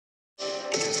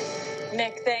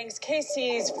Nick, thanks.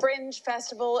 KC's Fringe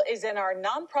Festival is in our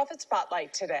nonprofit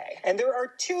spotlight today. And there are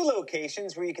 2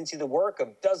 locations where you can see the work of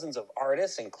dozens of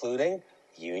artists, including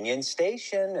Union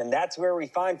Station. And that's where we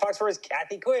find Fox 4's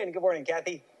Kathy Quinn. Good morning,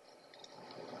 Kathy.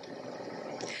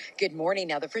 Good morning.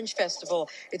 Now, the Fringe Festival,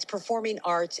 it's performing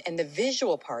arts, and the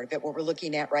visual part of it, what we're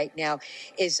looking at right now,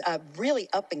 is really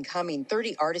up and coming.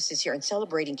 30 artists is here and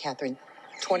celebrating, Catherine.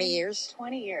 20 years?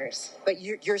 20 years. But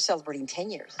you're celebrating 10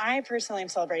 years. I personally am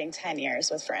celebrating 10 years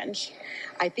with Fringe.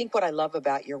 I think what I love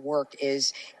about your work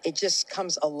is it just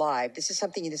comes alive. This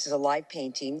is a live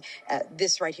painting.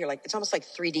 This right here, it's almost like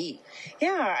 3D.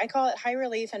 Yeah, I call it high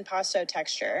relief and pasto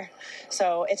texture.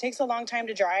 So it takes a long time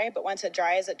to dry, but once it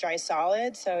dries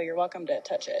solid. So you're welcome to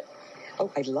touch it. Oh,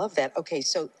 I love that. Okay,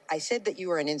 so I said that you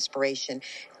are an inspiration.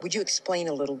 Would you explain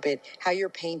a little bit how you're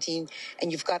painting,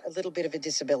 and you've got a little bit of a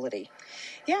disability?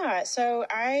 Yeah, so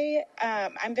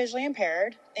I'm visually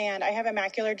impaired, and I have a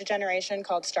macular degeneration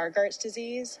called Stargardt's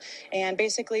disease. And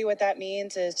basically what that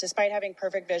means is, despite having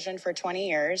perfect vision for 20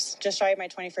 years, just shy of my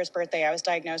 21st birthday, I was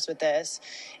diagnosed with this.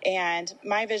 And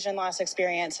my vision loss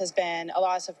experience has been a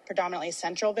loss of predominantly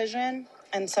central vision.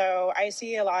 And so I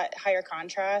see a lot higher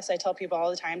contrast. I tell people all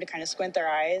the time to kind of squint their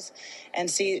eyes and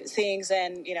see things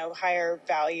in, higher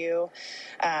value,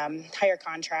 higher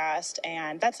contrast.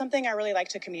 And that's something I really like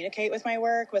to communicate with my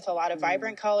work, with a lot of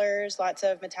vibrant colors, lots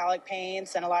of metallic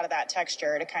paints, and a lot of that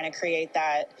texture to kind of create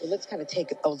that. Well, let's kind of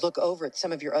take a look over at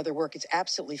some of your other work. It's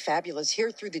absolutely fabulous. Here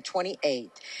through the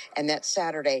 28th, and that's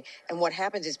Saturday. And what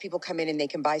happens is people come in and they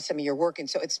can buy some of your work. And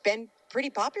so it's been pretty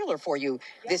popular for you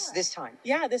this time.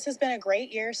 Yeah, this has been a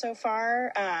great year so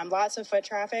far. Lots of foot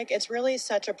traffic. It's really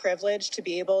such a privilege to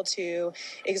be able to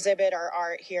exhibit our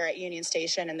art here at Union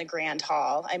Station in the Grand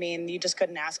Hall. I mean, you just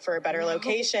couldn't ask for a better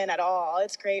location at all.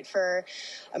 It's great for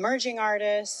emerging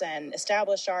artists and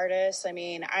established artists. I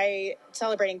mean,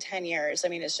 celebrating 10 years. I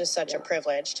mean, it's just such a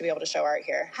privilege to be able to show art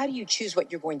here. How do you choose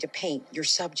what you're going to paint, your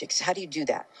subjects? How do you do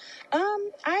that?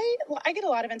 I get a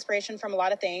lot of inspiration from a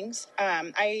lot of things.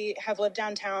 I have lived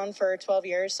downtown for 12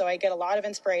 years, so I get a lot of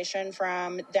inspiration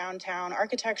from downtown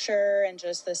architecture and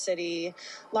just the city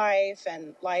life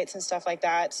and lights and stuff like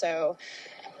that. So,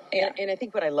 yeah. And I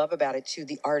think what I love about it, too,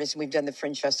 the artists, and we've done the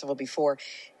Fringe Festival before,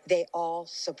 they all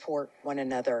support one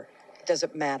another. It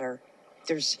doesn't matter.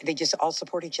 They just all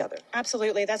support each other.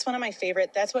 Absolutely. That's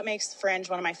what makes Fringe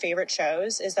one of my favorite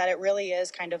shows, is that it really is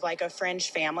kind of like a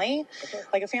Fringe family,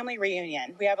 like a family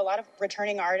reunion. We have a lot of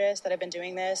returning artists that have been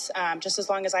doing this just as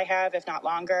long as I have, if not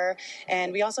longer.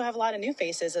 And we also have a lot of new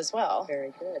faces as well.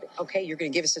 Very good. Okay, you're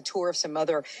going to give us a tour of some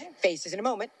other faces in a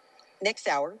moment. Next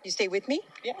hour. You stay with me?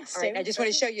 Yes. All right, I just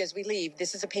want to show you as we leave.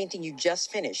 This is a painting you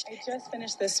just finished. I just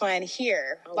finished this one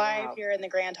here, live here in the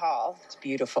Grand Hall. It's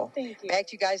beautiful. Thank you. Back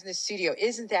to you guys in the studio.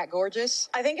 Isn't that gorgeous?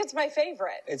 I think it's my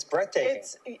favorite. It's breathtaking.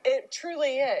 It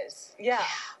truly is. Yeah.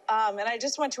 And I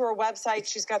just went to her website.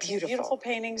 She's got some beautiful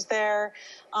paintings there.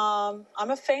 I'm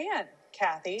a fan,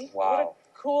 Kathy. Wow.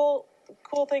 What a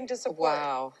cool thing to support.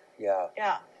 Wow. Yeah.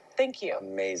 Yeah. Thank you.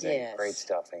 Amazing. Yes. Great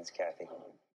stuff. Thanks, Kathy.